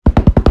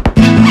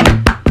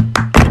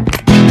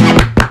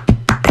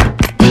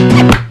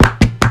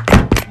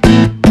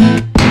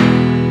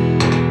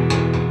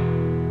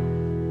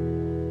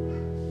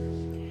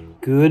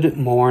Good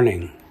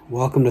morning.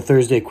 Welcome to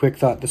Thursday Quick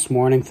Thought this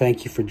morning.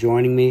 Thank you for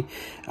joining me.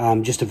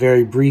 Just a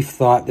very brief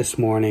thought this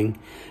morning.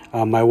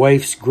 My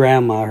wife's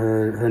grandma,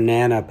 her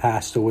Nana,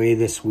 passed away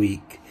this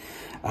week.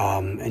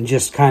 And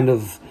just kind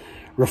of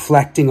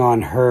reflecting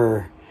on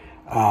her,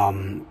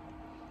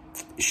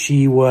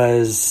 she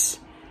was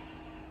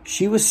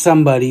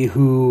somebody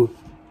who,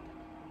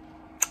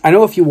 I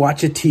know if you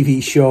watch a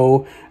TV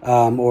show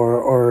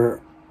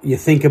or you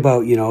think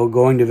about,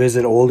 going to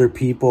visit older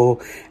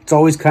people, it's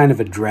always kind of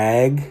a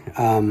drag.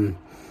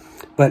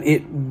 But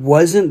it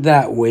wasn't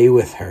that way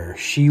with her.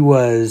 She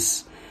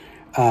was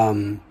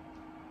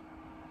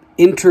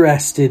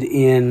interested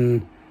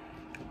in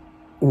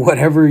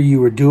whatever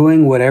you were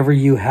doing, whatever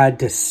you had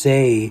to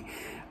say.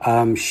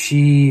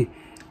 She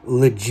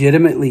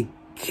legitimately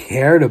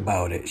cared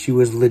about it. She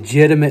was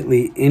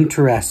legitimately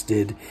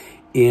interested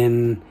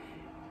in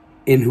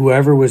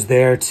whoever was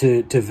there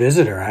to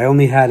visit her. I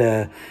only had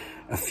a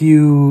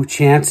few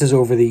chances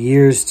over the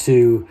years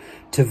to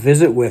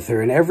visit with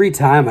her, and every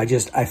time I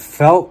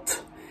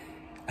felt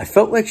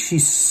like she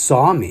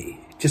saw me,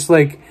 just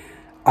like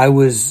I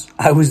was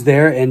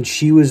there and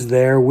she was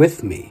there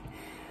with me.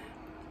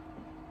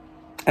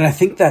 And I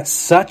think that's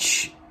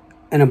such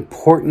an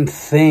important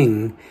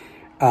thing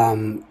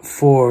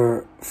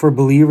for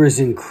believers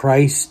in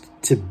Christ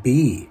to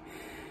be.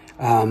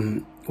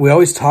 We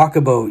always talk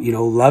about,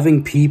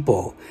 loving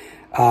people,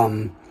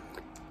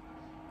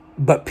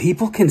 but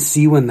people can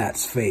see when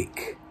that's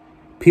fake.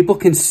 People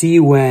can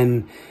see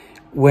when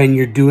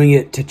you're doing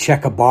it to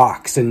check a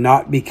box and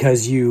not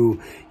because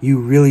you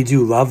really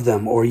do love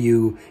them or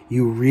you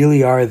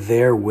really are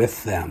there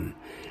with them.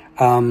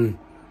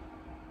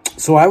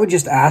 So I would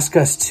just ask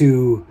us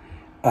to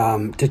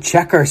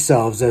check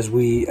ourselves as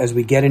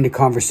we get into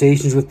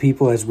conversations with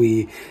people, as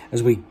we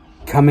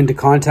come into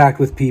contact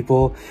with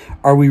people.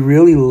 Are we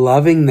really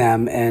loving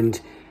them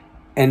and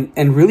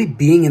really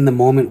being in the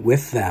moment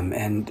with them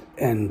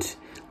and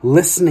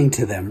listening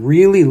to them,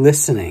 really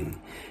listening,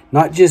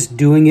 not just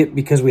doing it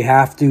because we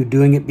have to,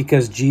 doing it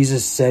because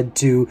Jesus said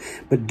to,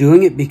 but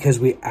doing it because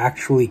we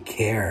actually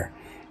care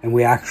and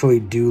we actually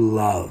do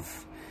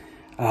love.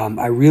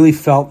 I really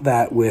felt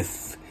that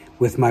with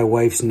my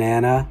wife's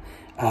Nana,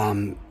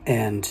 and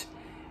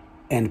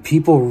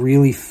people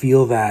really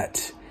feel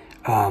that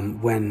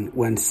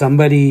when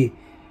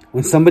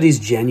somebody's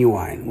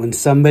genuine, when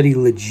somebody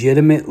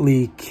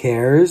legitimately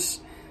cares,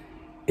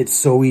 it's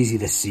so easy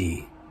to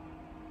see.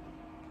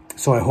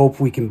 So I hope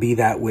we can be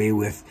that way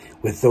with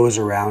those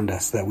around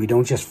us, that we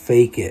don't just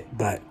fake it,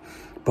 but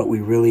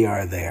we really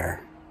are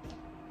there.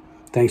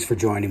 Thanks for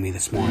joining me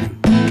this morning.